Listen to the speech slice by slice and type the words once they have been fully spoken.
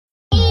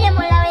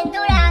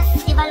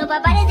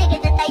papá parece que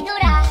te está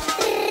dura.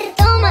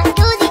 Toma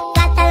tu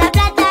gasta la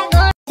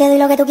plata. Te doy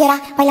lo que tú quieras,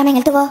 bailame en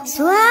el tubo.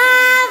 Suave.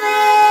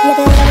 Yo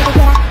te doy lo que tú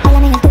quieras,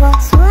 bailame en el tubo.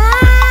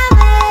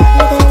 Suave.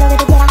 Yo te doy lo que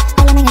tú quieras,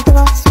 bailame en el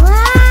tubo. Suave.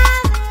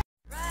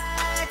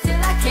 Ride till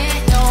I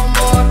can't no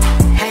more.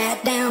 Hat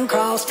down,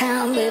 cross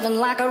town, living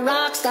like a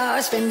rock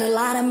star. Spend a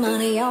lot of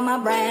money on my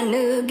brand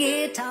new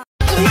guitar.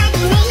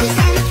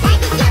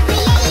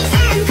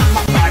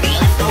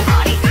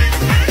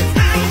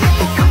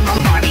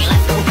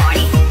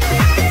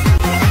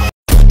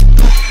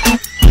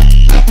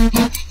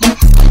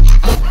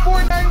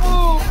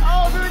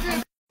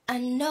 I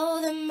know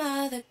them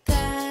other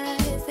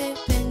guys, they've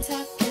been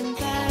talking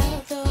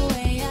about the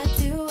way I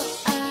do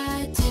what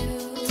I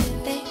do.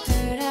 They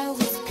heard I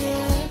was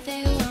good,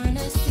 they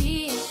wanna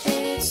see if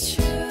it's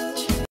true.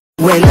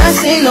 When I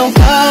see no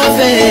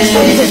coffin,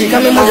 she said she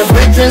coming with her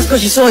friends,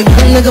 cause she saw a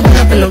young nigga put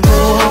up in the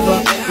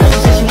Rover. She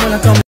said she wanna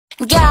come.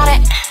 Got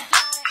it.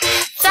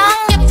 짱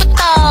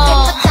예쁘다.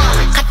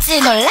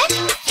 같이 놀래?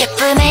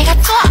 예쁜 애가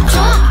좋아.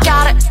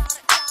 Got it.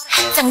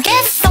 짱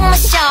개성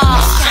마셔.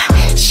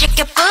 Shake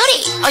your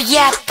booty, oh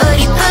yeah,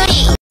 booty,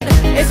 booty.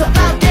 It's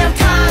about damn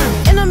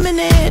time. In a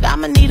minute,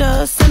 I'ma need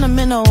a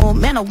sentimental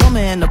man or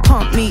woman to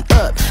pump me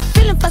up.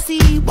 Feeling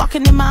fussy,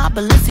 walking in my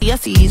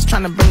Balenciennes,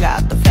 trying to bring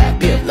out the fat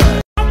bitch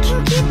look. I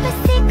can keep a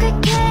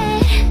secret,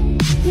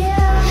 kid.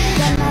 Yeah.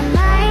 Got my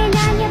mind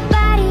on your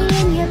body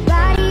and your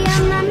body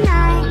on my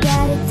mind.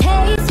 Got a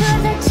taste for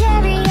the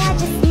cherry, I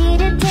just need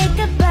to take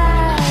a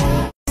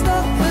bite.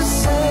 Stuff the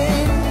same.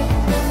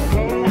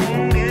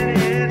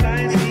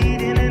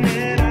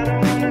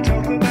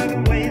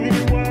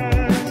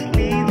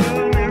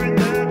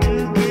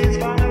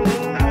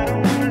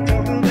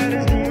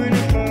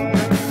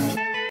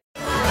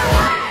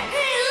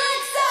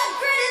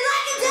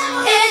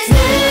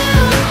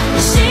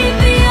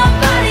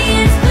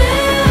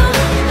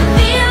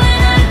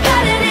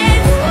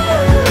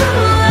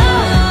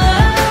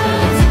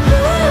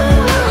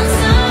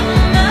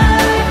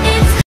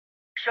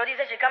 Shorty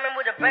said she coming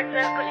with her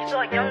breakfast, cause she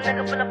saw a young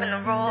nigga pull up in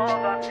the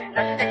Rover.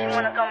 Now she said she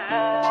wanna come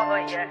over,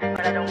 yeah,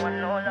 but I don't want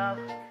no love.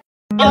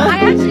 I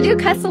actually do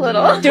cuss a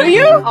little. Do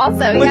you?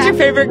 Also, What's yeah. your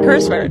favorite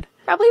curse word?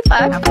 Probably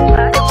fuck.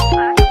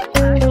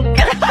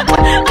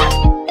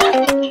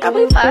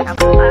 Probably fuck.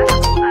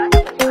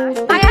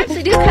 I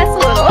actually do cuss a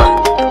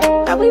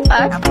little. Probably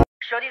fuck.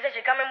 Shorty said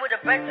she coming with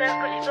her breakfast,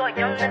 cause she saw a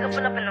young nigga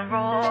pull up in the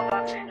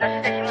Rover. Now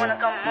she said she wanna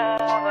come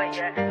over,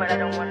 yeah, but I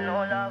don't want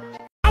no love.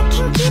 I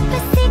can keep a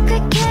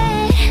secret, kid.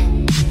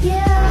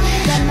 Yeah.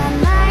 Got my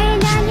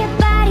mind on your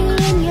body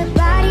and your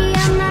body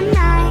on my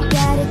mind.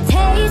 Got a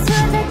taste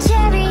for the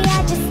cherry,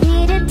 I just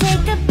need to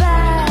take a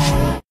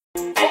bite.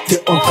 T'es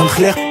en train de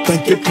clair,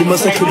 t'inquiète, les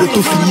massacres de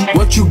ton fini.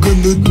 What you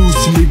gonna do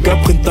si les gars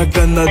prennent ta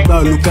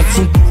Canada?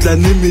 Location toute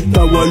l'année, mais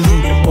ta Walou.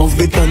 En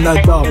vrai, t'as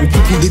nada. On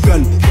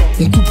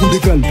tout pour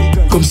décale,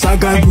 comme ça,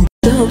 Galou.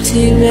 Чтоб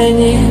тебя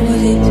не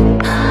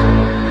будет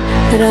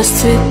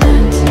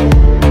расцветать,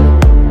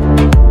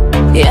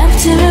 я в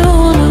тебя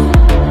буду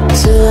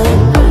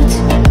целовать.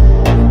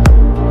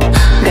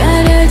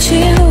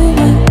 Горячие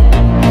губы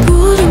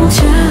буду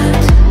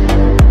молчать.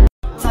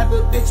 Type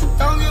of bitch you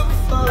don't give a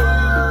fuck.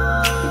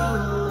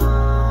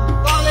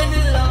 Falling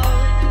in love.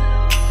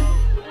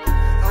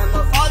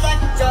 I'ma fall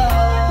like a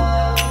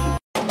dog.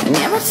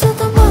 Небо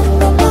цветом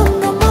бомба,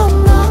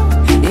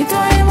 и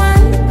твои мои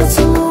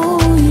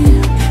поцелуи,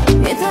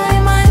 и твои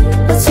мои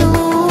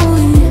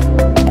поцелуи.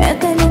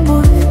 Это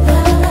любовь.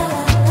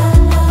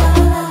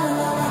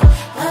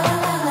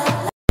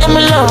 I'm a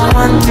love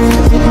one thing.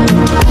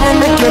 I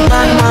make you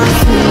bad man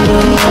feel.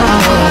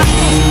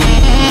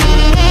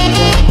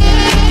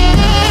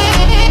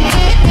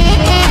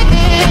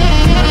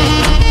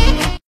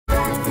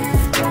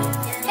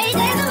 Hey,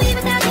 there's no we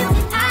without you.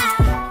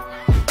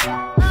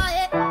 Oh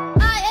yeah,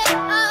 oh yeah,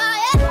 oh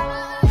yeah.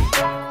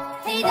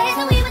 Hey, there's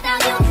no we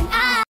without you.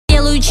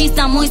 Делаю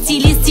чисто мой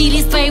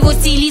стилист твоего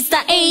стилиста.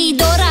 Эй,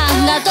 Дора,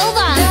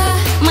 готова?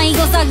 В моих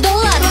глазах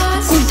доллар.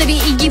 Культовый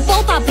Игги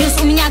Попа, плюс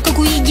у меня как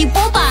у Игги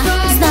Попа.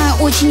 Знаю,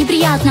 очень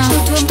неприятно,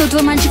 что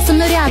твой мальчик со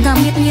мной рядом.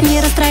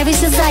 Не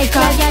расстраивайся, зайка,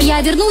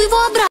 я верну его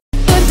обратно.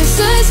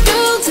 Oversize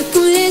girl, так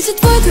лезет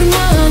твой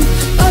карман.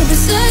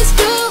 Oversize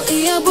girl,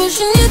 и я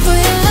больше не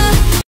твоя.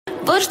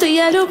 Вот что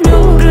я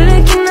люблю,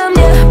 прилети на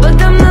мне,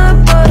 потом на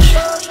Порш.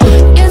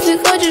 Если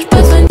хочешь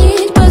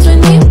позвонить,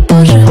 позвони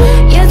позже.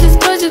 Если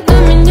спросят на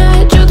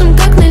меня, что там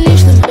как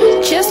наличным.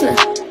 Честно,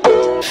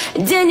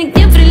 денег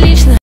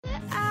неприлично.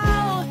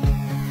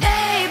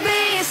 A, B,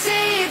 C,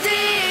 D,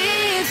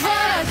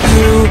 fuck.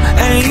 You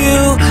and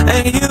you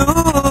and you.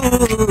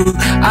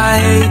 I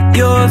hate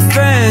your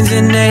friends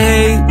and they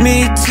hate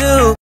me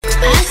too.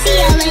 I'll see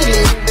y'all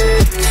later.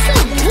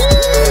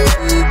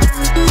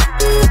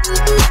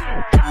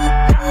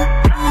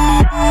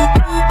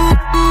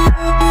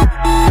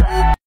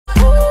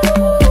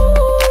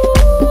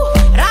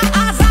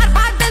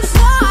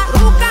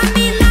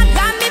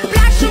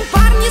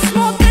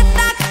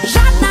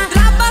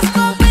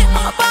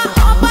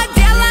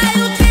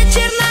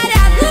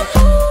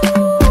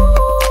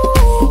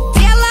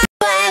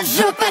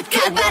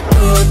 Как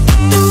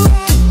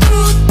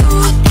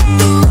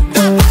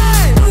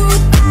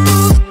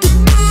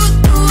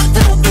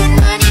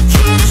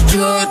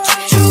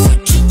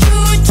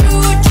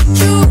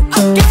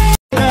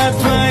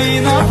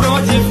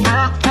напротив.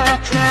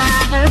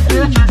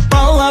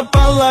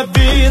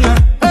 Половина,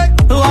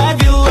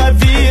 лови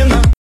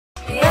лавина.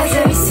 Я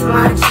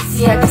зависима от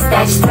жизни, я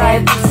пистачи, твоя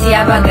пути,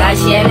 я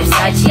богаче, я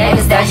версачи, я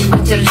без дачи,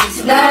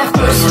 подержись. Да, я в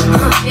курсе,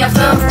 я в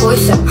твоем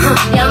вкусе,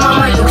 я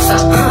мама люкса,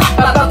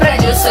 папа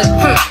продюсер.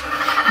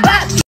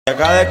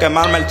 Deja de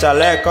quemarme el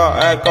chaleco,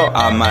 eco.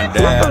 A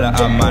Mandela,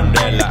 a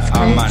Mandela,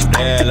 a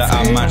Mandela,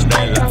 a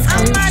Mandela. A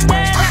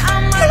Mandela,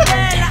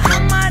 a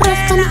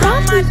Mandela, a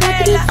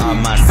Mandela. A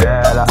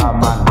Mandela, a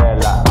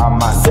Mandela, a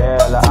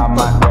Mandela, a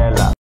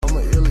Mandela. I'm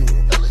an alien,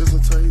 listen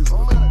to you.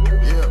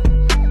 Yeah,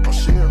 I'm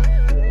shit.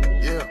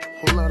 Yeah,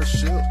 whole lot of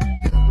shit.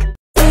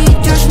 Ты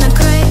идешь на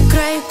край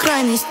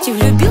крайности,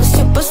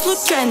 влюбился по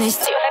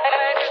случайности.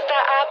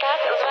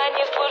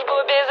 Звони в службу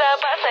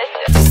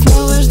безопасности. Ты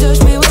снова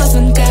ждешь моего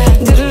звонка,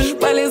 держишь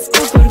палец у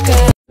курка.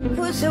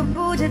 Пусть все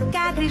будет,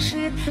 как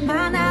решит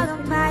аналог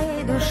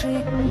твоей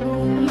души.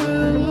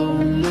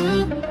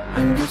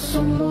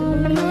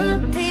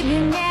 Ты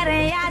Венера,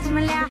 я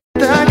земля.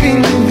 Так и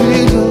не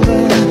видела,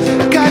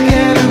 как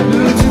я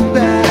люблю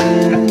тебя.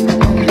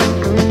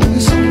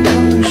 Со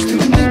мной что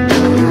не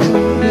было,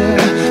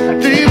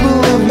 ты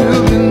была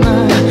влюблена,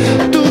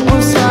 тупо в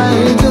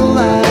свои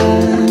дела.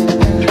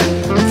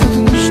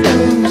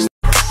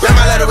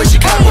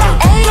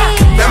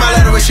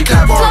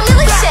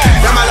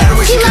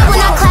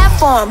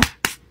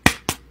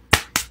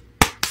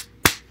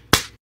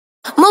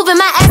 Moving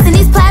my ass in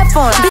these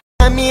platforms.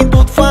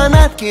 Тут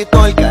фанатки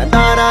только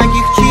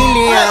дорогих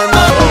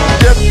чилианов.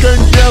 Детка,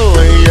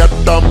 делай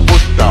это,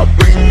 будто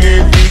бы не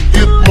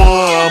видит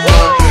мама.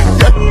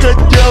 Детка,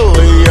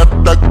 делай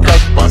это,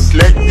 как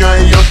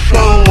последняя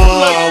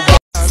шалава.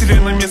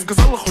 Сирена мне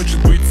сказала, хочет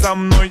быть со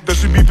мной.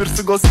 Даже Бибер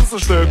согласился,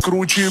 что я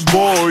круче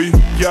бой.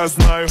 Я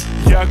знаю,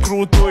 я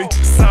крутой,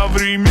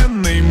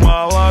 современный,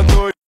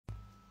 молодой.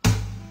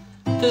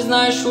 Ты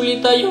знаешь,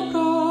 улетаю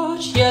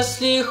прочь.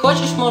 Если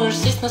хочешь, можешь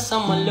сесть на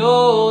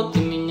самолет. Ты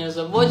меня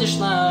заводишь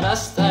на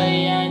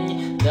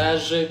расстоянии,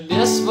 даже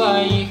без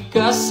своих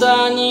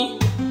касаний.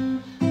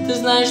 Ты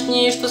знаешь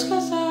мне, что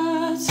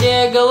сказать.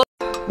 Все головы.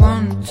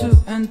 1, 2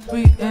 and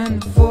 3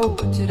 and 4.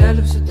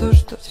 Потеряли все то,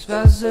 что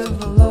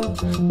связывало.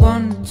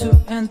 1, 2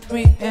 and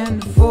 3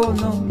 and 4.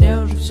 Но мне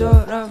уже все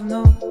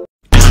равно.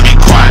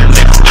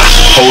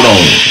 Hold on,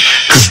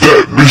 cause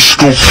that bitch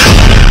gon'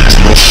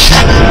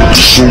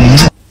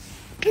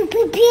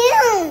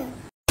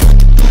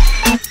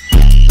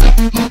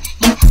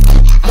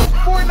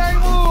 Fortnite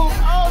move,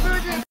 oh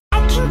dude. I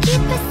can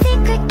keep a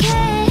secret,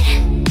 kid.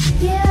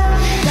 Yeah,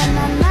 got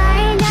my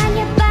mind on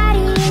your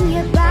body and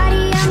your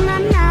body on my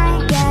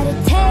mind. Got a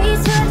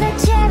taste for the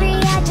cherry,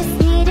 I just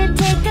need to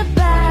take a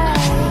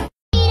bite.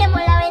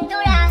 Iremos la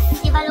aventura,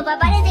 si falopa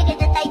parece que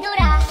te está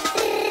dura.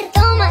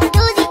 Toma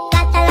tu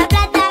hasta la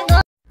plata.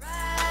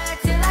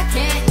 Till I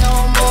can't no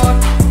more.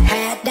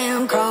 Hat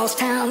down, cross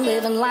town,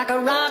 living like a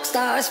rock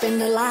star.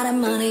 Spend a lot of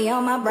money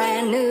on my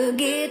brand new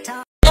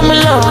guitar. Give me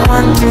love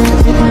one thing,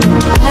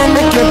 and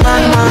make me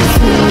bang my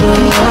feet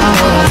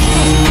around.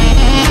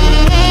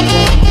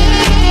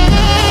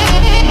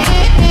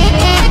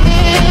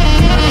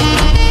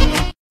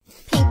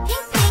 Pink,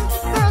 pink, pink,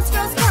 girls,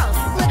 girls, girls.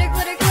 Glitter,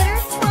 glitter, glitter,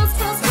 swirls,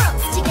 swirls,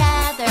 swirls.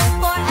 Together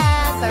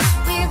forever,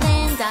 we're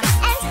Linda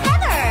and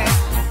Heather,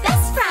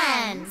 best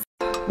friends.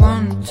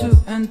 1, 2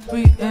 and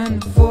 3 and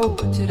 4.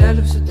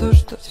 Потеряли все то,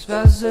 что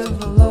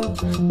связывало.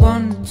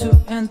 1, 2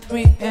 and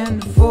 3 and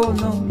 4.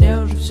 Но мне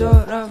уже все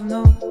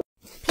равно.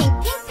 Pink,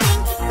 pink,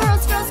 pink,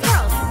 girls, girls,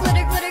 girls.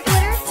 Glitter, glitter,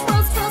 glitter,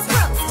 swirls, swirls,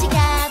 swirls.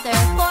 Together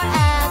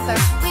forever,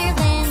 we're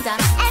Linda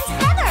and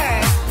Heather,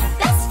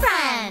 best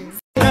friends.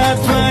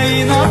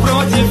 Твои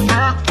напротив.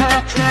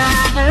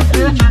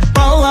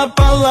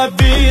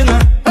 Половина.